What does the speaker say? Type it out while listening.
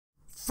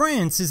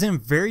France is in a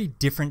very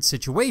different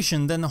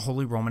situation than the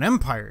Holy Roman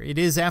Empire. It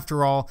is,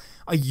 after all,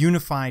 a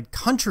unified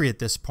country at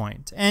this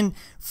point, and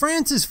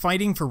France is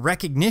fighting for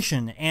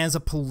recognition as a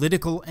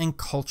political and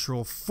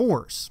cultural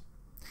force.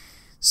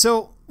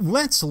 So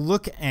let's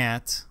look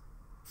at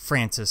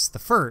Francis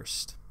I.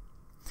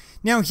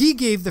 Now, he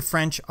gave the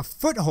French a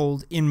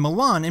foothold in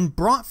Milan and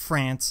brought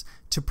France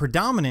to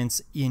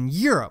predominance in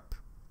Europe.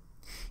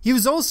 He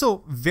was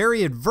also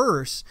very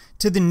adverse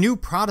to the new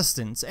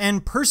Protestants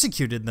and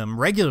persecuted them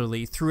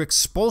regularly through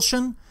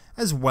expulsion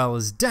as well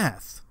as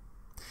death.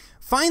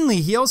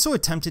 Finally, he also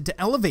attempted to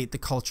elevate the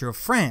culture of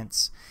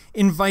France,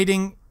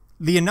 inviting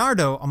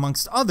Leonardo,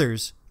 amongst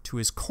others, to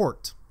his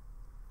court.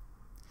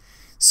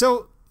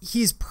 So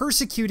he's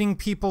persecuting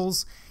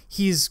peoples.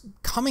 He's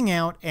coming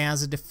out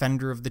as a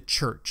defender of the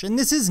church. And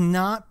this is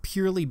not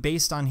purely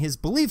based on his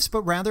beliefs,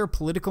 but rather a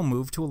political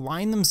move to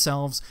align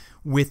themselves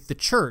with the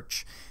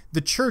church. The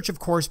church, of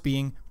course,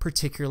 being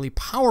particularly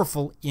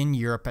powerful in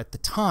Europe at the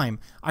time.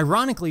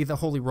 Ironically, the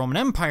Holy Roman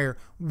Empire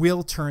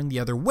will turn the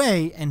other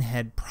way and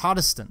head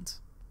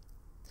Protestant.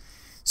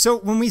 So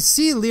when we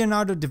see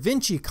Leonardo da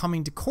Vinci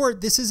coming to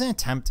court, this is an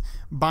attempt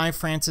by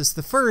Francis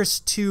I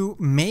to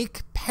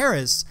make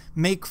Paris,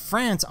 make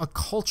France a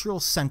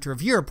cultural center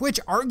of Europe, which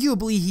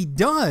arguably he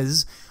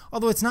does,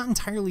 although it's not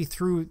entirely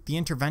through the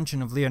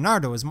intervention of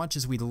Leonardo as much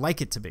as we'd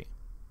like it to be.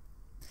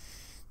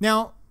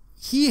 Now,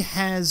 he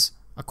has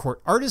a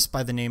court artist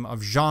by the name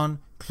of Jean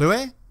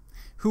Clouet,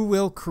 who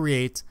will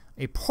create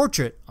a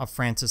portrait of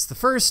Francis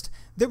I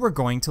that we're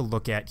going to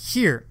look at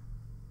here.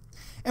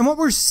 And what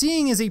we're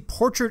seeing is a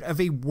portrait of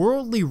a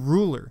worldly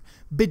ruler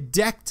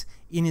bedecked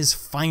in his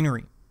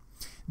finery.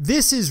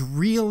 This is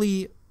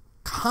really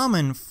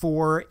common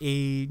for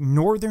a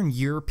Northern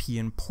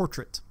European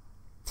portrait.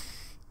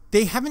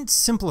 They haven't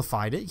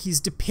simplified it. He's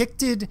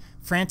depicted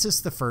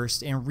Francis I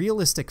in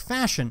realistic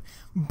fashion,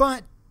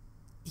 but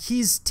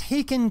he's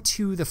taken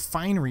to the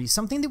finery,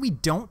 something that we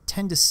don't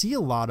tend to see a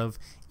lot of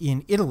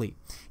in Italy.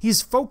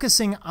 He's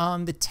focusing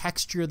on the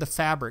texture of the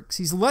fabrics.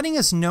 He's letting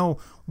us know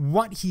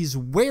what he's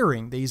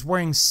wearing, that he's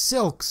wearing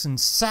silks and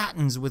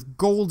satins with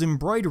gold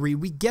embroidery.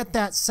 We get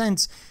that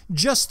sense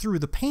just through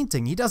the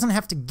painting. He doesn't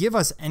have to give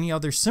us any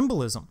other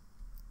symbolism.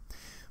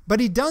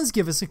 But he does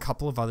give us a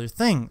couple of other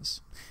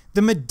things.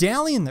 The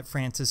medallion that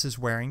Francis is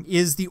wearing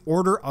is the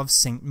Order of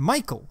St.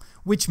 Michael,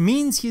 which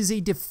means he's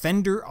a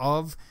defender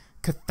of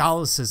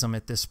Catholicism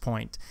at this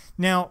point.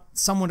 Now,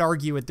 some would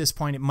argue at this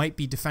point it might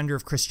be defender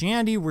of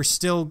Christianity.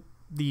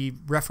 The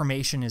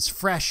Reformation is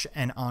fresh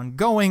and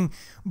ongoing,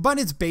 but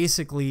it's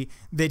basically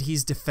that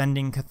he's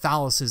defending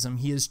Catholicism.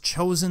 He has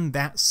chosen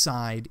that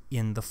side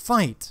in the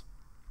fight.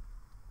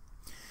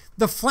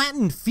 The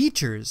flattened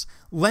features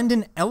lend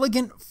an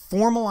elegant,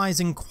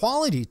 formalizing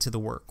quality to the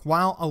work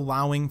while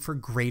allowing for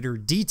greater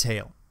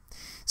detail.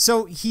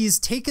 So he's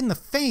taken the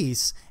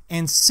face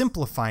and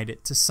simplified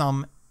it to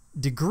some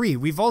degree.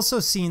 We've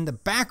also seen the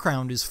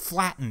background is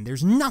flattened.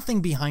 There's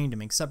nothing behind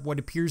him except what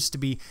appears to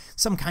be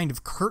some kind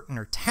of curtain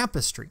or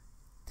tapestry.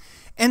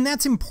 And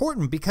that's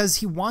important because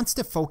he wants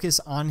to focus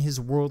on his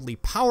worldly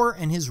power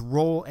and his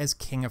role as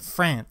King of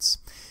France.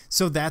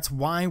 So that's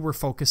why we're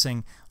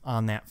focusing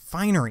on that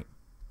finery.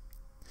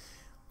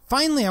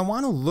 Finally, I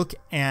want to look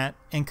at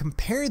and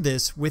compare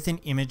this with an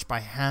image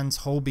by Hans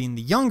Holbein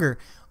the Younger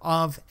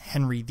of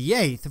Henry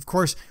VIII. Of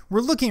course,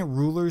 we're looking at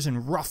rulers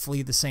in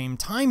roughly the same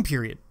time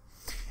period.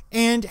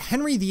 And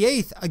Henry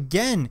VIII,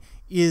 again,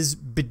 is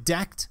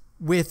bedecked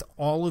with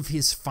all of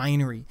his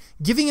finery,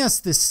 giving us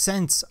this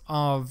sense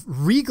of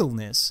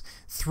regalness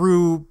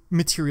through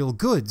material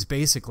goods,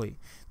 basically.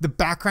 The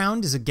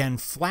background is again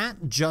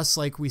flat, just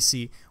like we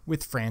see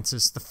with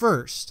Francis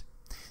I.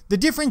 The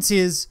difference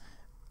is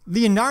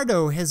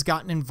Leonardo has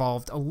gotten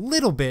involved a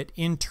little bit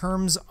in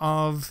terms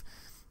of,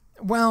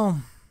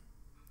 well,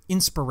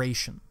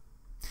 inspiration.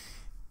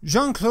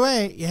 Jean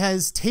Clouet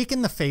has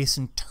taken the face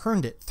and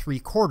turned it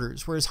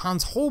 3/4, whereas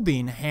Hans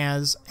Holbein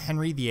has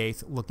Henry VIII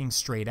looking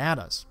straight at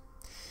us.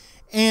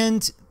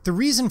 And the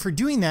reason for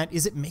doing that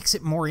is it makes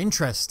it more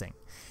interesting.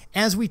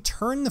 As we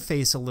turn the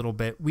face a little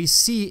bit, we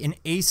see an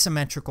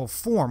asymmetrical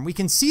form. We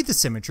can see the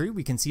symmetry.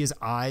 We can see his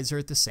eyes are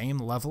at the same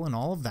level and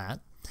all of that.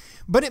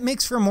 But it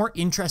makes for a more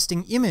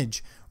interesting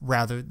image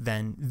rather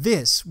than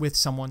this with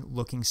someone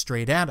looking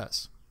straight at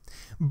us.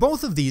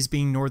 Both of these,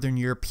 being Northern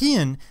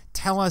European,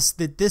 tell us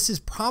that this is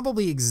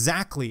probably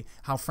exactly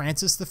how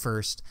Francis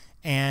I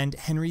and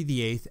Henry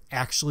VIII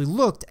actually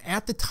looked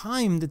at the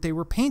time that they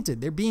were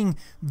painted. They're being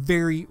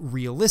very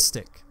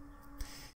realistic.